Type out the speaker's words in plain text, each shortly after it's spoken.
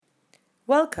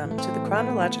Welcome to the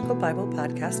Chronological Bible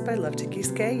Podcast by Love to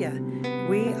Quisqueya.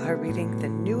 We are reading the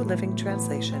New Living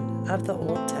Translation of the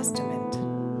Old Testament.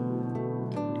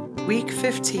 Week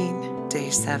 15,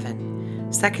 Day 7,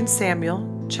 2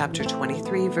 Samuel, chapter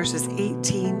 23, verses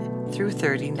 18 through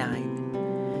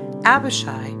 39.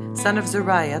 Abishai, son of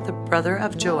Zeruiah, the brother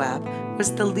of Joab,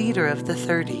 was the leader of the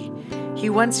 30.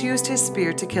 He once used his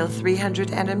spear to kill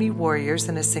 300 enemy warriors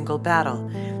in a single battle.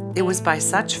 It was by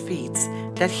such feats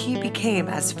that he became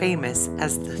as famous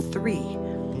as the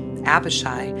 3.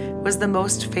 Abishai was the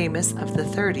most famous of the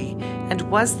 30 and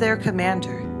was their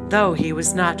commander, though he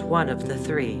was not one of the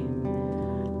 3.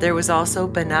 There was also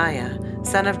Benaiah,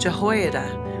 son of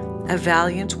Jehoiada, a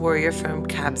valiant warrior from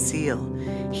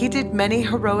Kabzeel. He did many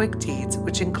heroic deeds,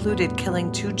 which included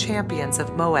killing 2 champions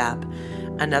of Moab.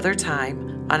 Another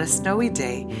time, on a snowy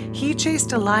day, he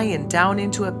chased a lion down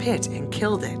into a pit and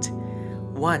killed it.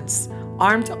 Once,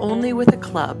 armed only with a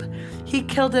club, he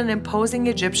killed an imposing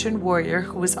Egyptian warrior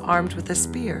who was armed with a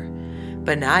spear.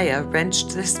 Benaiah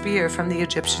wrenched the spear from the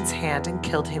Egyptian's hand and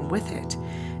killed him with it.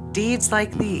 Deeds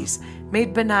like these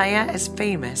made Benaiah as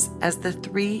famous as the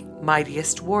 3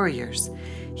 mightiest warriors.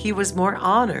 He was more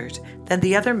honored than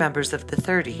the other members of the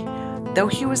 30, though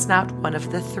he was not one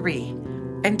of the 3,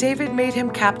 and David made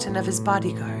him captain of his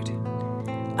bodyguard.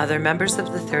 Other members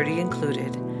of the 30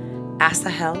 included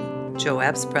Asahel,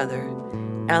 Joab's brother,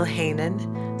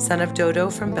 Elhanan, son of Dodo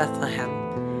from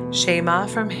Bethlehem, Shema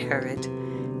from Herod,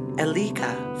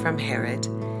 Elika from Herod,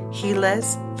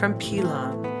 Helez from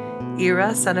Pelon,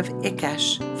 Ira, son of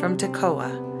Ikesh from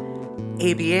Tekoa,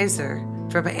 Abiezer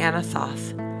from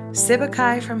Anathoth,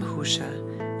 Sibbecai from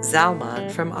Husha, Zalmon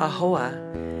from Ahoah,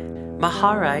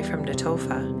 Maharai from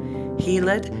Netophah,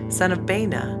 Heled, son of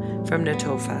Baanah from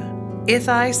Netophah,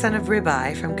 Ithai, son of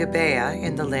Ribai from Gibeah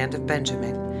in the land of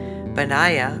Benjamin,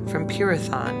 Benaiah from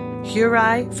Pirathon,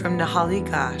 Hurai from Nahali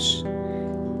Gash,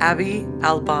 Abi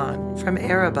Alban from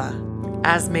Arabah,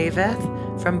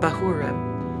 Asmaveth from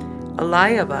Bahurim,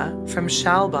 Eliabah from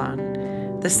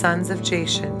Shalbon, the sons of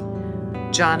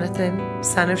Jashan, Jonathan,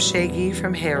 son of Shagi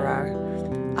from Harar,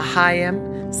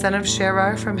 Ahiam, son of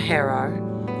Sherar from Harar,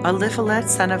 Eliphalet,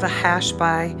 son of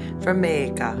Ahashbai from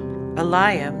Maacah,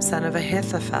 Eliam, son of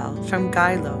Ahithophel from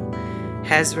Gilo,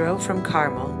 Hezro from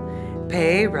Carmel,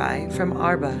 Peerai from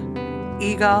Arba,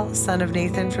 Egal, son of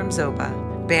Nathan from Zobah,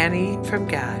 Bani from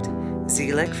Gad,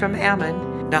 Zelek from Ammon,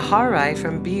 Naharai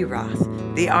from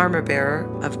Beeroth, the armor-bearer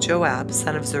of Joab,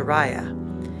 son of Zeruiah,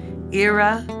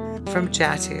 Ira from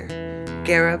Jatir,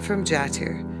 Gareb from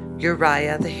Jatir,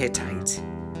 Uriah the Hittite.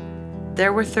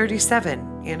 There were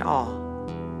 37 in all.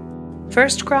 1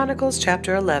 Chronicles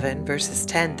chapter 11, verses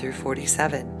 10 through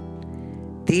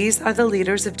 47. These are the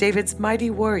leaders of David's mighty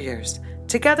warriors.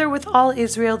 Together with all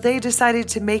Israel, they decided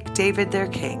to make David their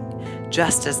king,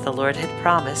 just as the Lord had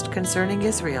promised concerning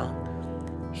Israel.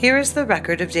 Here is the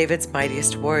record of David's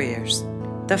mightiest warriors.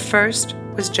 The first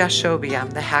was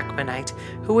Jashobeam the Hakmonite,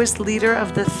 who was leader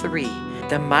of the 3,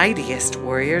 the mightiest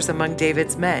warriors among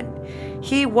David's men.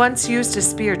 He once used a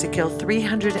spear to kill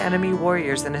 300 enemy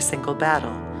warriors in a single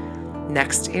battle.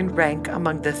 Next in rank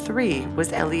among the 3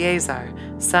 was Eleazar,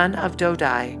 son of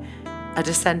Dodai, a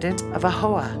descendant of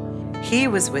Ahoah. He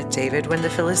was with David when the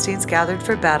Philistines gathered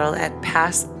for battle at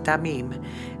Pas Damim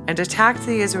and attacked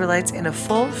the Israelites in a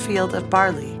full field of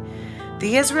barley.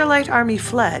 The Israelite army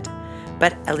fled,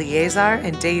 but Eleazar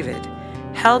and David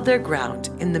held their ground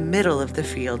in the middle of the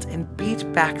field and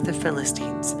beat back the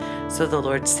Philistines, so the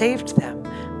Lord saved them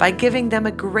by giving them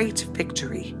a great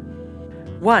victory.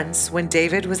 Once, when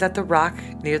David was at the rock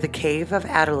near the cave of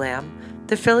Adullam,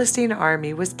 the Philistine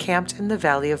army was camped in the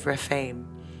valley of Rephaim.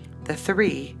 The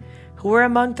 3, who were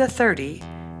among the 30,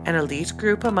 an elite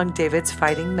group among David's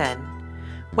fighting men,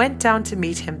 went down to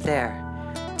meet him there.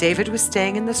 David was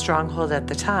staying in the stronghold at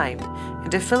the time,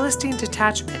 and a Philistine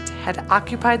detachment had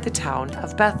occupied the town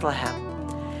of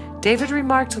Bethlehem. David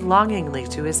remarked longingly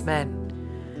to his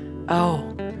men,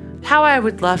 "Oh, how I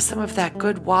would love some of that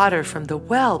good water from the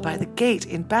well by the gate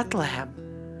in Bethlehem."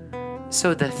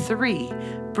 So the 3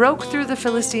 broke through the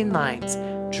Philistine lines,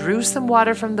 drew some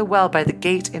water from the well by the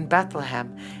gate in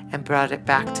Bethlehem, and brought it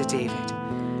back to David.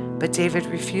 But David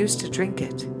refused to drink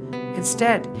it.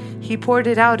 Instead, he poured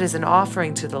it out as an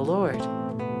offering to the Lord.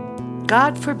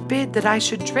 "God forbid that I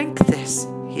should drink this,"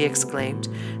 he exclaimed.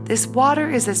 "This water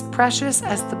is as precious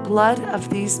as the blood of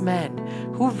these men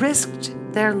who risked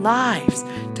their lives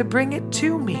to bring it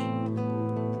to me."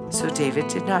 So David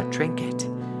did not drink it.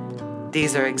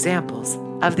 These are examples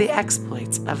of the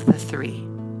exploits of the 3.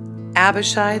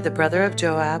 Abishai, the brother of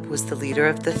Joab, was the leader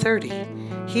of the 30.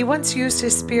 He once used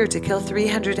his spear to kill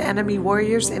 300 enemy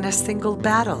warriors in a single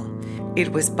battle.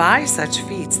 It was by such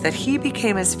feats that he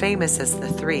became as famous as the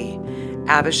three.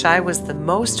 Abishai was the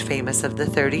most famous of the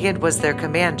 30 and was their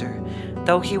commander,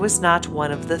 though he was not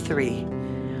one of the three.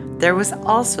 There was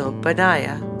also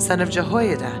Benaiah, son of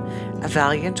Jehoiada, a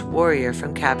valiant warrior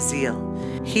from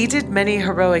Kabzeel. He did many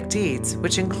heroic deeds,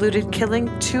 which included killing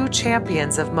 2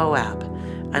 champions of Moab.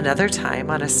 Another time,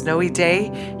 on a snowy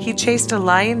day, he chased a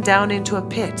lion down into a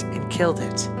pit and killed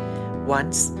it.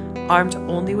 Once, armed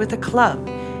only with a club,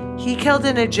 he killed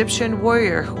an Egyptian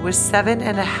warrior who was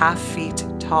 7.5 feet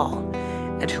tall,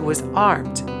 and who was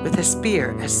armed with a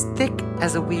spear as thick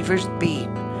as a weaver's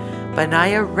beam.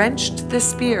 Benaiah wrenched the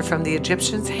spear from the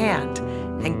Egyptian's hand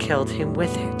and killed him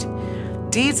with it.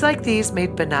 Deeds like these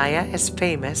made Benaiah as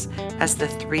famous as the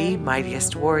 3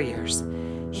 mightiest warriors.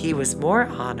 He was more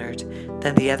honored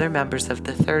than the other members of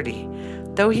the 30,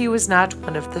 though he was not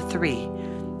one of the 3,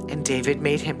 and David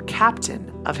made him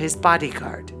captain of his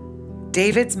bodyguard.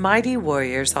 David's mighty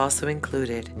warriors also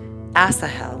included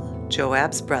Asahel,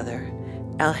 Joab's brother,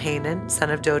 Elhanan, son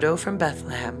of Dodo from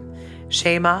Bethlehem,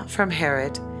 Shema from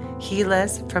Harod,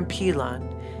 Helez from Pelon,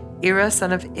 Ira,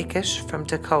 son of Ikish from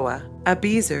Tekoa,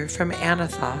 Abiezer from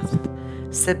Anathoth,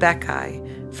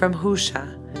 Sibekai from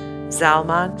Husha,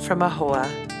 Zalman from Ahoah,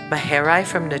 Maharai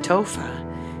from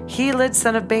Netophah, Helid,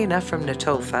 son of Baanah from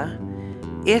Netophah,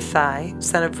 Ithai,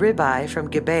 son of Ribai from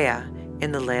Gibeah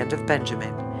in the land of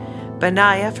Benjamin,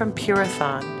 Benaiah from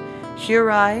Pirathon,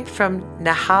 Hurai from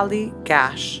Nahali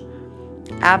Gash,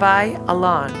 Abai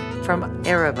Alon from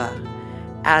Arabah,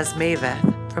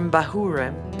 Azmaveth from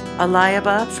Bahurim,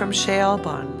 Eliabah from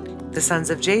Shaalbon, the sons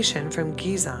of Jashan from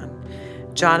Gizon,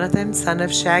 Jonathan, son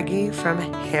of Shagi from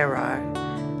Harar,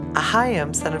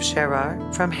 Ahiam, son of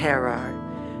Sherar from Harar,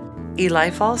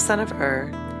 Eliphal, son of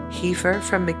Hefer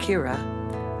from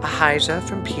Mekirah, Ahijah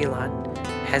from Pelon,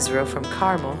 Hezro from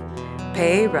Carmel,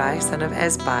 Peerai, son of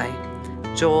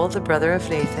Ezbai, Joel, the brother of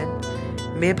Nathan,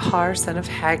 Mibhar, son of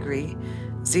Hagri,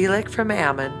 Zelek from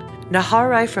Ammon,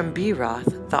 Naharai from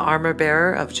Beeroth, the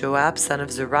armor-bearer of Joab, son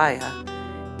of Zeruiah,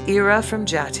 Ira from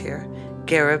Jatir,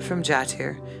 Gareb from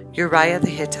Jatir, Uriah the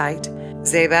Hittite,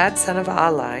 Zabad, son of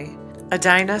Alai,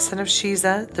 Adinah, son of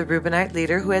Shiza, the Reubenite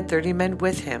leader who had 30 men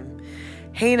with him,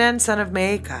 Hanan, son of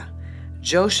Maacah,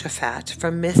 Joshaphat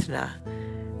from Mithna,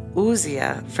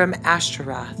 Uzziah from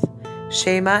Ashtaroth,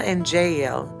 Shema and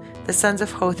Jael, the sons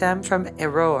of Hotham from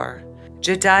Eror,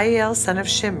 Jediael, son of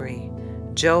Shimri,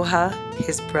 Joha,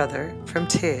 his brother, from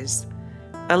Tiz,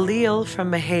 Eliel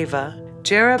from Mahava,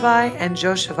 Jerubai and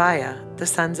Joshaviah, the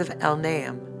sons of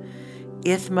Elnaam,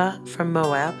 Ithma from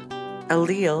Moab,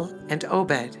 Eliel and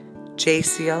Obed,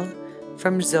 Jasiel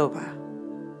from Zobah.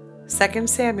 2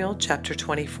 Samuel chapter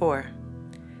 24.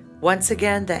 Once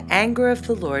again the anger of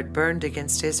the Lord burned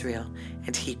against Israel,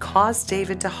 and he caused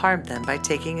David to harm them by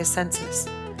taking a census.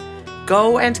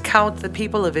 "Go and count the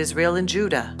people of Israel and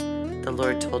Judah," the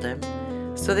Lord told him.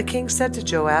 So the king said to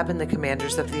Joab and the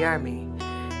commanders of the army,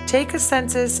 "Take a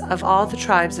census of all the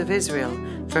tribes of Israel,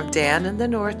 from Dan in the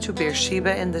north to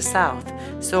Beersheba in the south,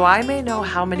 so I may know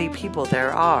how many people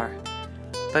there are."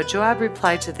 But Joab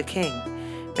replied to the king,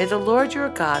 "May the Lord your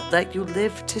God let you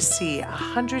live to see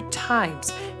 100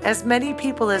 times as many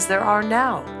people as there are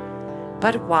now.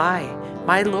 But why,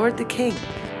 my lord the king,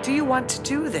 do you want to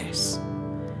do this?"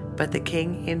 But the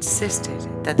king insisted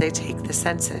that they take the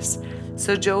census.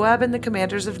 So Joab and the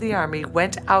commanders of the army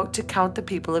went out to count the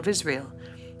people of Israel.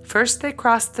 First they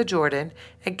crossed the Jordan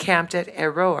and camped at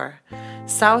Eror,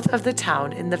 south of the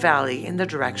town in the valley in the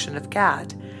direction of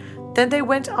Gad. Then they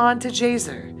went on to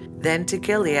Jazer, then to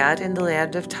Gilead in the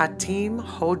land of Tatim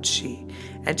Hodshi,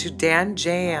 and to Dan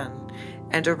Jaan,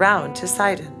 and around to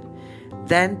Sidon.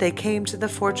 Then they came to the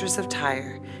fortress of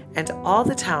Tyre, and all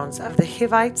the towns of the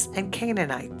Hivites and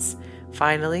Canaanites.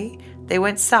 Finally, they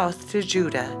went south to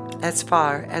Judah as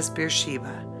far as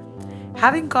Beersheba.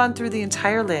 Having gone through the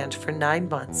entire land for 9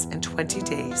 months and 20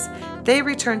 days, they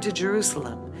returned to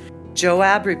Jerusalem.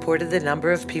 Joab reported the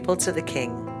number of people to the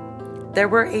king. There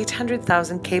were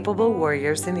 800,000 capable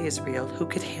warriors in Israel who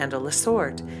could handle a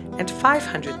sword, and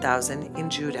 500,000 in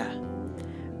Judah.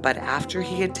 But after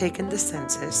he had taken the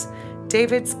census,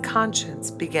 David's conscience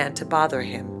began to bother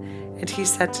him, and he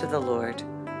said to the Lord,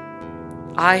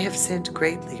 "I have sinned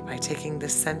greatly by taking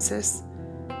this census.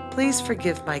 Please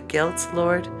forgive my guilt,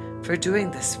 Lord, for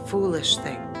doing this foolish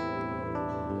thing."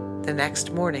 The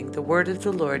next morning the word of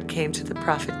the Lord came to the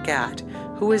prophet Gad,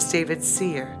 who was David's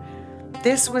seer.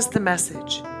 This was the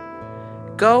message: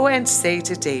 "Go and say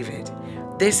to David,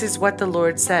 'This is what the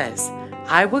Lord says.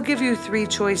 I will give you 3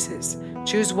 choices.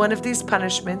 Choose one of these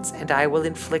punishments, and I will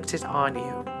inflict it on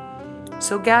you.'"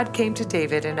 So Gad came to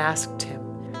David and asked him,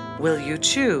 "Will you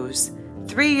choose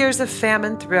 3 years of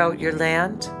famine throughout your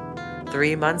land,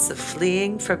 3 months of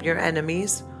fleeing from your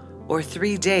enemies, or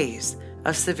 3 days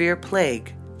of severe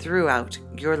plague throughout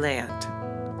your land?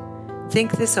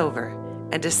 Think this over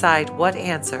and decide what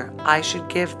answer I should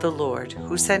give the Lord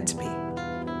who sent me."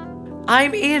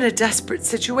 "I'm in a desperate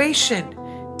situation,"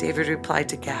 David replied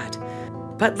to Gad.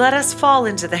 "But let us fall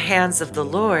into the hands of the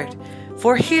Lord,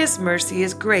 for his mercy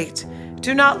is great.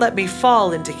 Do not let me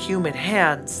fall into human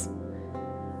hands."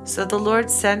 So the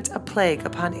Lord sent a plague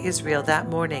upon Israel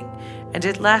that morning, and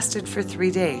it lasted for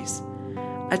 3 days.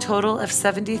 A total of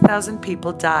 70,000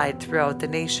 people died throughout the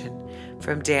nation,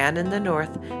 from Dan in the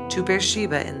north to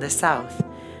Beersheba in the south.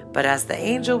 But as the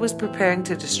angel was preparing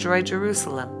to destroy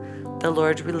Jerusalem, the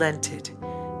Lord relented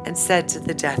and said to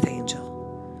the death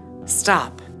angel,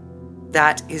 "Stop,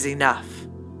 that is enough."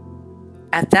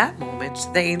 At that moment,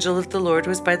 the angel of the Lord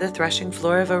was by the threshing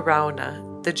floor of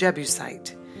Araunah the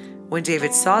Jebusite. When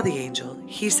David saw the angel,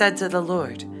 he said to the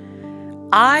Lord,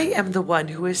 "I am the one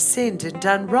who has sinned and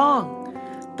done wrong,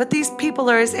 but these people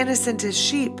are as innocent as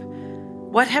sheep.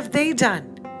 What have they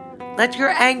done? Let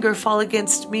your anger fall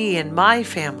against me and my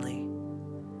family."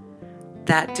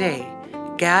 That day,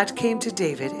 Gad came to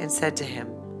David and said to him,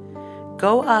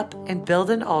 "Go up and build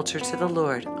an altar to the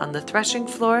Lord on the threshing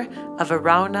floor of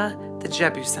Araunah the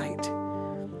Jebusite."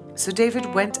 So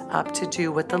David went up to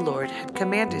do what the Lord had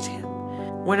commanded him.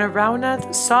 When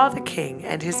Araunah saw the king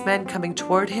and his men coming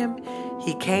toward him,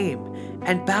 he came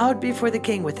and bowed before the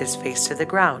king with his face to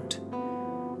the ground.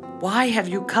 "Why have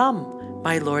you come,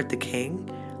 my lord the king?"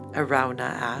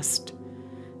 Araunah asked.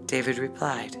 David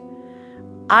replied,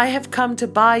 "I have come to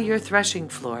buy your threshing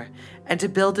floor and to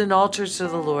build an altar to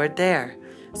the Lord there,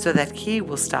 so that he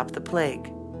will stop the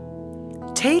plague."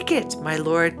 "Take it, my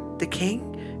lord the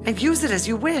king, and use it as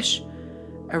you wish,"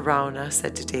 Araunah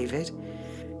said to David.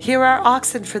 "Here are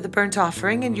oxen for the burnt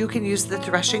offering, and you can use the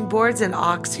threshing boards and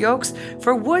ox yokes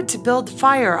for wood to build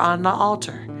fire on the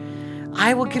altar.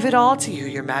 I will give it all to you,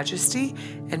 your majesty,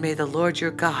 and may the Lord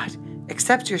your God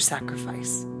accept your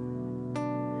sacrifice."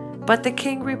 But the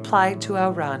king replied to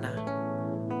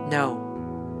Araunah, "No,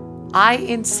 I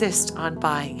insist on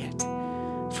buying it,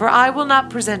 for I will not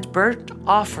present burnt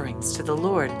offerings to the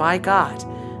Lord my God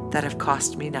that have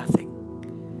cost me nothing."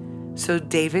 So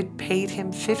David paid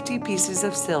him 50 pieces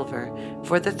of silver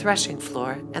for the threshing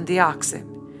floor and the oxen.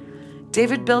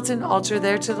 David built an altar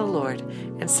there to the Lord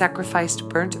and sacrificed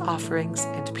burnt offerings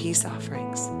and peace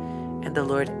offerings. And the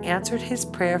Lord answered his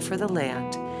prayer for the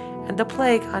land, and the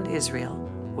plague on Israel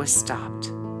was stopped.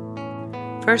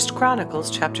 1 Chronicles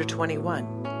chapter 21.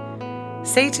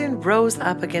 Satan rose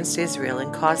up against Israel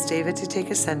and caused David to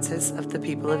take a census of the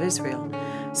people of Israel.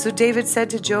 So David said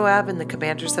to Joab and the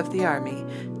commanders of the army,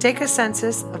 "Take a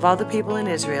census of all the people in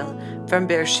Israel, from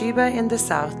Beersheba in the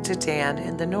south to Dan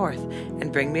in the north,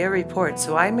 and bring me a report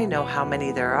so I may know how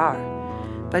many there are."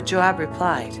 But Joab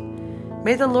replied,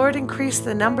 "May the Lord increase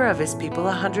the number of his people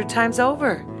 100 times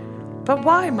over." "But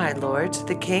why, my lord,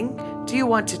 the king, do you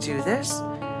want to do this?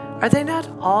 Are they not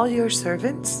all your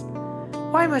servants?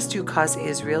 Why must you cause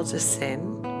Israel to sin?"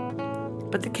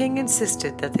 But the king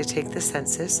insisted that they take the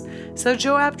census, so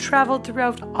Joab traveled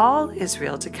throughout all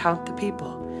Israel to count the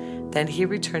people. Then he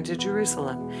returned to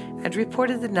Jerusalem and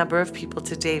reported the number of people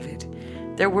to David.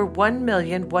 There were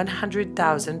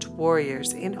 1,100,000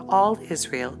 warriors in all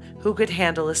Israel who could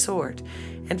handle a sword,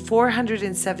 and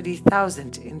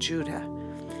 470,000 in Judah.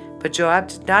 But Joab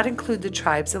did not include the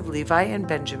tribes of Levi and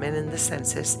Benjamin in the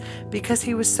census because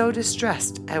he was so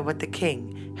distressed at what the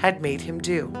king had made him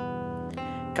do.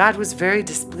 God was very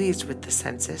displeased with the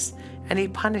census, and he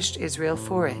punished Israel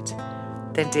for it.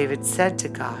 Then David said to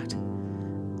God,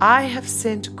 "I have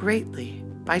sinned greatly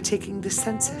by taking the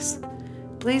census.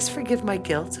 Please forgive my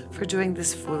guilt for doing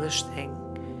this foolish thing."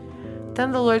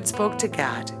 Then the Lord spoke to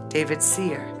Gad, David's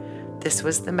seer. This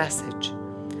was the message.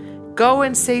 "Go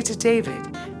and say to David,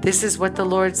 'This is what the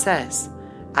Lord says.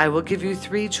 I will give you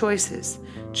 3 choices.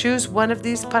 Choose one of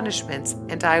these punishments,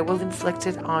 and I will inflict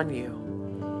it on you.'"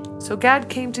 So Gad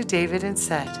came to David and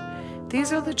said,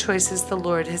 "These are the choices the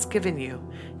Lord has given you.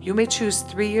 You may choose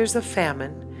 3 years of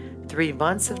famine, 3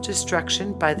 months of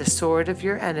destruction by the sword of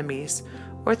your enemies,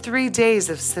 or 3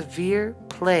 days of severe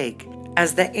plague,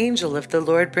 as the angel of the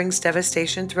Lord brings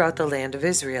devastation throughout the land of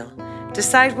Israel.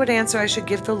 Decide what answer I should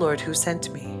give the Lord who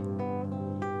sent me."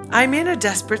 "I'm in a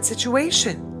desperate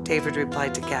situation," David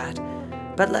replied to Gad,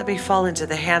 "but let me fall into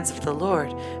the hands of the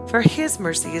Lord, for his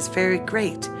mercy is very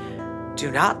great. Do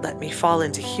not let me fall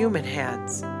into human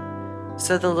hands."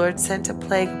 So the Lord sent a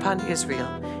plague upon Israel,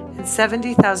 and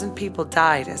 70,000 people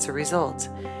died as a result.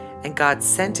 And God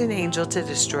sent an angel to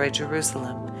destroy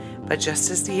Jerusalem. But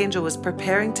just as the angel was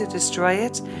preparing to destroy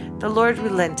it, the Lord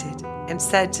relented and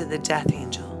said to the death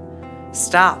angel,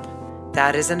 "Stop,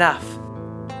 that is enough."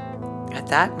 At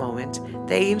that moment,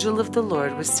 the angel of the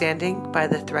Lord was standing by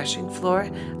the threshing floor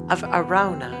of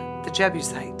Araunah the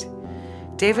Jebusite.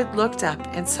 David looked up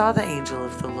and saw the angel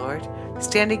of the Lord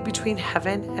standing between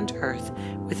heaven and earth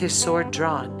with his sword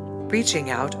drawn, reaching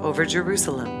out over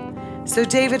Jerusalem. So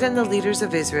David and the leaders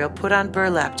of Israel put on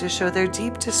burlap to show their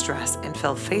deep distress and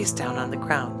fell face down on the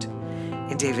ground.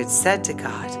 And David said to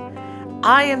God,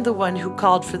 "I am the one who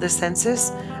called for the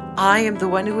census. I am the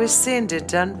one who has sinned and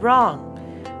done wrong.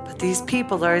 But these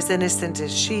people are as innocent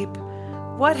as sheep.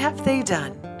 What have they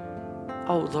done?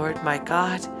 O Lord my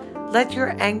God, let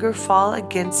your anger fall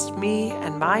against me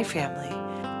and my family,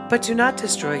 but do not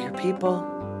destroy your people."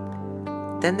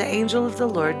 Then the angel of the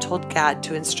Lord told Gad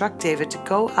to instruct David to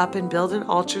go up and build an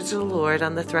altar to the Lord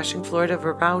on the threshing floor of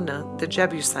Araunah the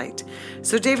Jebusite.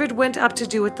 So David went up to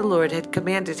do what the Lord had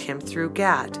commanded him through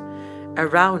Gad.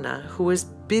 Araunah, who was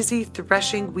busy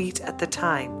threshing wheat at the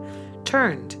time,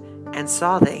 turned and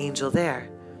saw the angel there.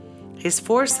 His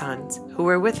 4 sons, who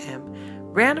were with him,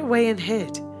 ran away and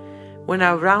hid. When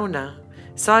Araunah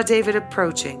saw David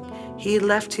approaching, he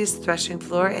left his threshing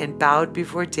floor and bowed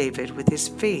before David with his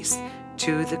face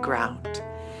to the ground.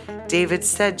 David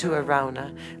said to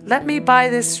Araunah, "Let me buy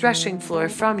this threshing floor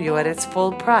from you at its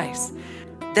full price.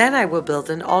 Then I will build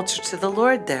an altar to the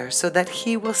Lord there so that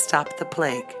he will stop the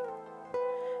plague."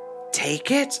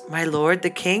 "Take it, my lord the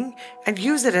king, and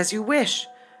use it as you wish,"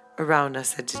 Araunah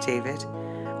said to David.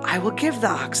 "I will give the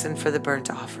oxen for the burnt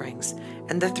offerings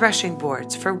and the threshing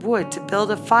boards for wood to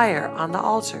build a fire on the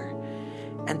altar,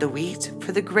 and the wheat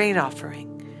for the grain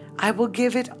offering. I will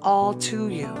give it all to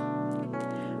you."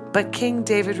 But King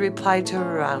David replied to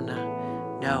Araunah,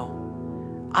 "No,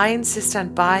 I insist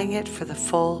on buying it for the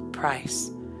full price.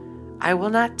 I will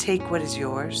not take what is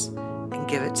yours and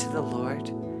give it to the Lord.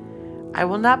 I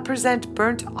will not present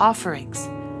burnt offerings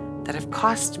that have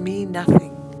cost me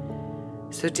nothing."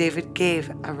 So David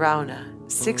gave Araunah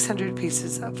 600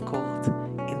 pieces of gold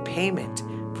in payment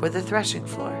for the threshing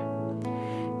floor.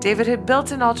 David had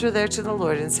built an altar there to the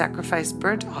Lord and sacrificed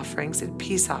burnt offerings and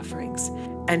peace offerings.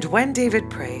 And when David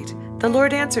prayed, the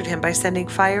Lord answered him by sending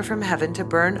fire from heaven to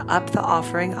burn up the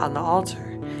offering on the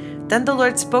altar. Then the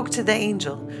Lord spoke to the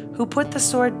angel, who put the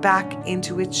sword back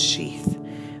into its sheath.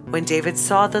 When David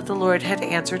saw that the Lord had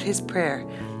answered his prayer,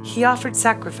 he offered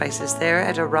sacrifices there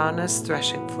at Araunah's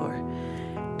threshing floor.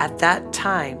 At that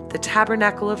time, the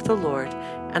tabernacle of the Lord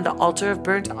and the altar of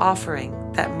burnt offering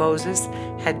that Moses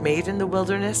had made in the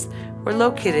wilderness were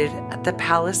located at the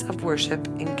palace of worship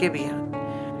in Gibeon.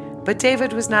 But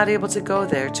David was not able to go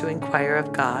there to inquire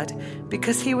of God,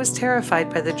 because he was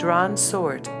terrified by the drawn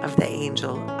sword of the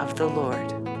angel of the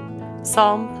Lord.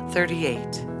 Psalm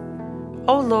 38.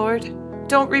 O Lord,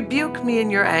 don't rebuke me in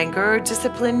your anger or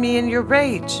discipline me in your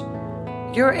rage.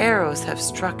 Your arrows have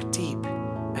struck deep,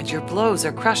 and your blows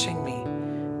are crushing me.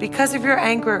 Because of your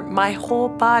anger, my whole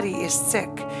body is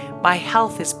sick. My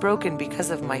health is broken because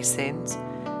of my sins.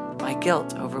 My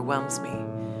guilt overwhelms me.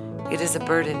 It is a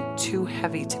burden too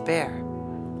heavy to bear.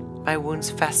 My wounds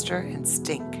fester and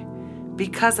stink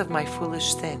because of my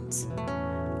foolish sins.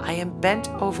 I am bent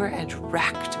over and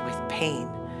racked with pain.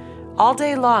 All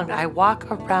day long I walk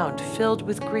around filled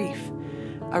with grief.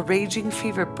 A raging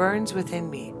fever burns within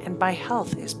me, and my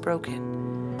health is broken.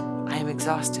 I am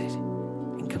exhausted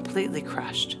and completely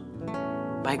crushed.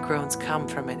 My groans come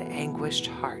from an anguished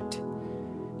heart.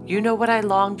 You know what I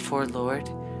long for, Lord.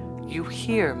 You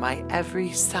hear my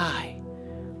every sigh.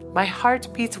 My heart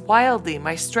beats wildly,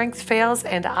 my strength fails,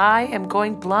 and I am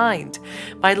going blind.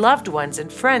 My loved ones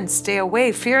and friends stay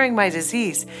away, fearing my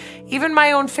disease. Even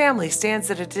my own family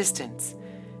stands at a distance.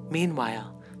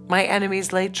 Meanwhile, my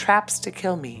enemies lay traps to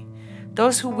kill me.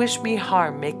 Those who wish me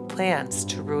harm make plans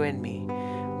to ruin me.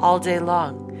 All day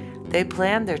long, they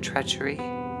plan their treachery,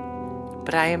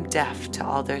 but I am deaf to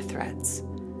all their threats.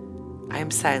 I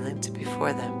am silent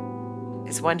before them,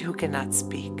 as one who cannot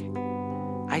speak.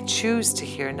 I choose to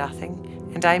hear nothing,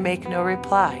 and I make no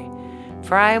reply,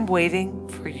 for I am waiting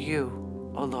for you,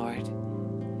 O Lord.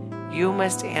 You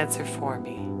must answer for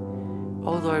me,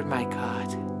 O Lord my God.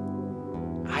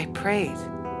 I prayed,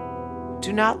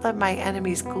 do not let my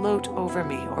enemies gloat over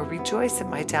me or rejoice at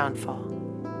my downfall.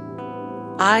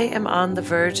 I am on the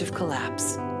verge of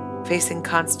collapse, facing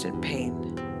constant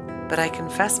pain, but I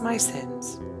confess my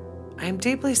sins. I am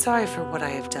deeply sorry for what I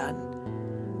have done.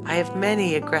 I have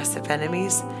many aggressive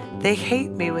enemies. They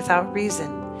hate me without reason.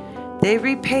 They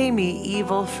repay me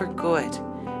evil for good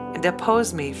and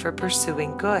oppose me for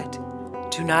pursuing good.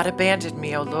 Do not abandon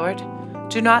me, O Lord.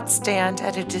 Do not stand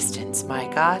at a distance, my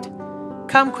God.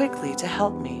 Come quickly to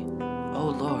help me,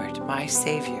 O Lord, my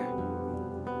Savior.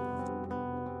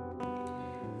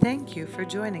 Thank you for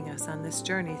joining us on this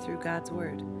journey through God's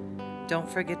Word. Don't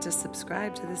forget to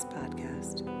subscribe to this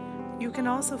podcast. You can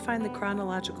also find the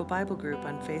Chronological Bible Group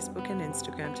on Facebook and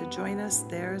Instagram to join us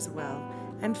there as well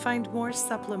and find more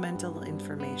supplemental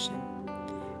information.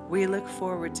 We look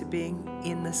forward to being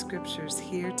in the Scriptures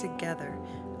here together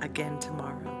again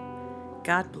tomorrow.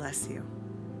 God bless you.